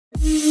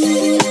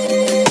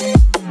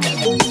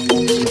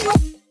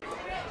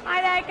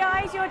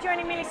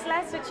joining me,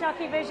 Celeste with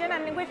Chucky Vision,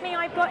 and with me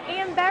I've got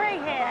Ian Berry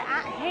here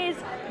at his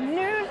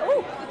new...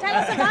 Oh, tell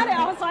us about it.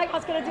 I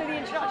was going to do the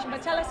introduction,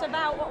 but tell us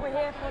about what we're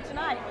here for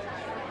tonight.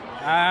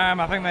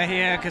 I think we're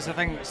here because I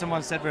think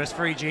someone said there's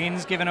free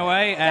jeans given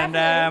away, and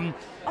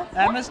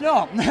there's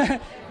not.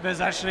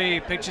 There's actually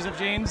pictures of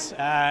jeans.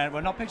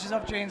 Well, not pictures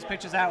of jeans,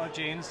 pictures out of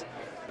jeans.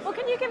 Well,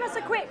 can you give us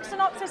a quick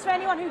synopsis for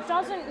anyone who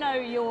doesn't know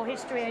your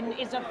history and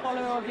is a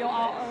follower of your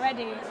art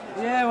already?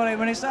 Yeah, well,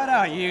 when I started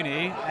out at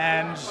uni,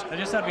 and I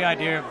just had the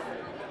idea of,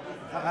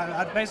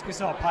 I basically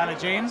saw a pile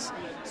of jeans,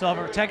 sort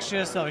of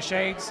textures, sort of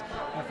shades.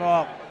 I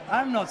thought,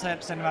 I'm not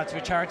sending them out to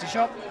a charity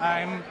shop,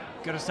 I'm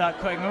going to start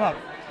cutting them up.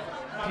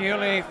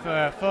 Purely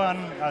for fun.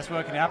 I was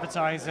working in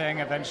advertising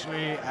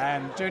eventually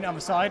and doing it on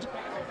the side.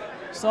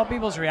 Saw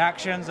people's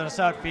reactions and I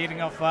started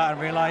feeding off that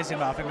and realizing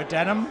that I think the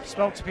denim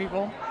spoke to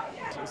people.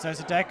 So it's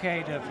a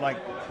decade of like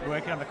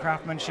working on the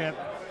craftsmanship,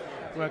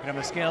 working on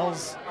the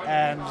skills,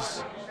 and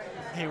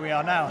here we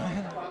are now.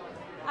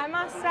 I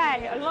must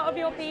say, a lot of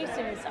your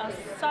pieces are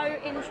so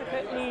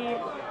intricately,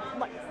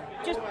 like,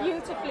 just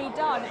beautifully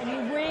done, and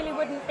you really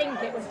wouldn't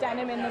think it was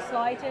denim in the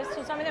slightest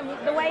or something.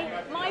 The way,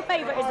 my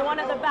favourite is the one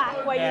at the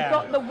back where you've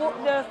got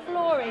the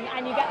flooring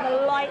and you get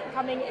the light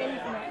coming in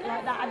from it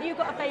like that. Have you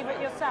got a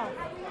favourite yourself?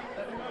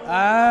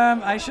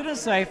 I shouldn't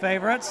say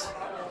favourites.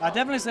 I'd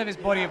definitely say this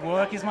body of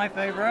work is my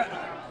favourite,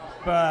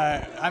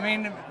 but I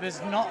mean, there's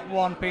not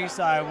one piece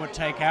that I would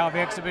take out of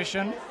the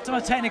exhibition. Some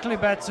are technically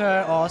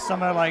better, or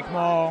some are like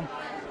more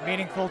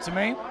meaningful to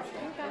me.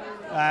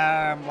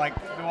 Like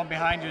the one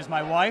behind you is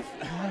my wife.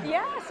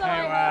 Yeah, so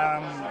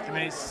I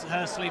mean, it's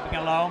her sleeping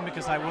alone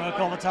because I work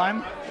all the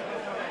time.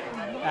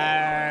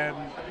 Yeah,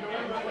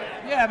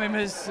 I mean,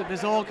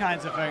 there's all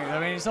kinds of things. I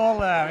mean, it's a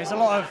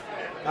lot of.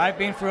 I've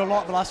been through a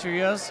lot the last few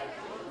years,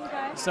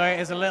 so it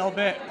is a little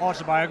bit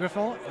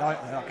autobiographical.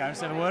 I can't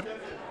say the word.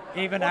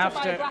 Even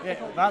after,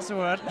 that's the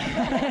word.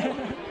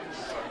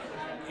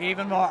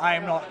 Even though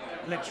I'm not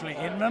literally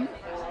in them.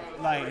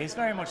 Like, it's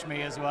very much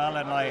me as well,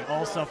 and like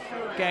also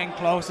getting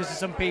closer to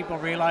some people,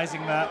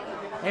 realizing that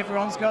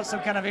everyone's got some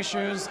kind of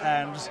issues,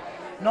 and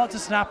not to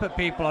snap at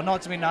people or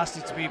not to be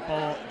nasty to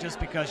people just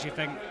because you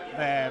think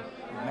they're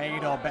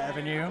made or better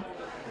than you.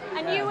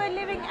 And you were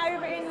living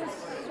over in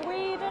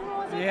Sweden,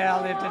 was it? Yeah,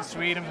 I lived in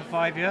Sweden for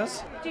 5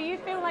 years. Do you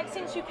feel like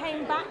since you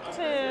came back to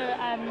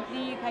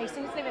the UK,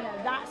 since living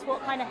there, that's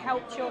what kind of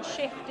helped your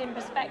shift in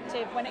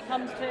perspective when it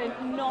comes to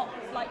not,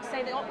 like,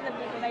 say the opposite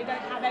people, they don't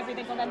have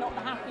everything or they're not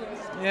the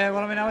happiest? Yeah,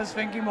 well, I mean, I was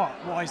thinking, what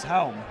is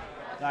home?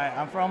 Like,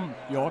 I'm from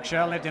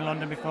Yorkshire, lived in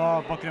London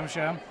before,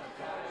 Buckinghamshire.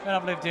 Then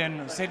I've lived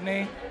in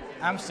Sydney,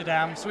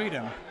 Amsterdam,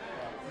 Sweden.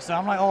 So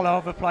I'm like all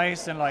over the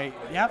place, and like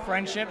you have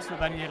friendships, but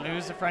then you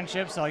lose the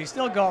friendships. So you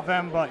still got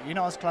them, but you're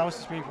not as close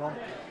as people.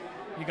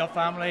 You got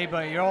family,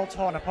 but you're all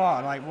torn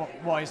apart. Like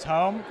what is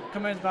home?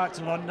 Coming back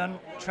to London,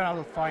 trying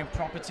to find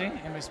property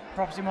in this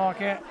property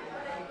market.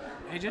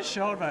 It just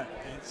showed that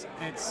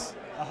it's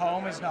a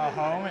home is not a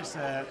home. It's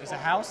a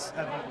house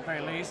at the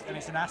very least, and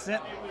it's an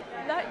asset.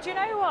 Do you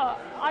know what?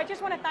 I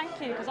just want to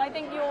thank you because I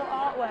think your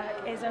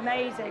artwork is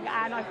amazing,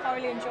 and I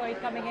thoroughly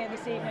enjoyed coming here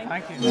this evening.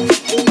 Thank you.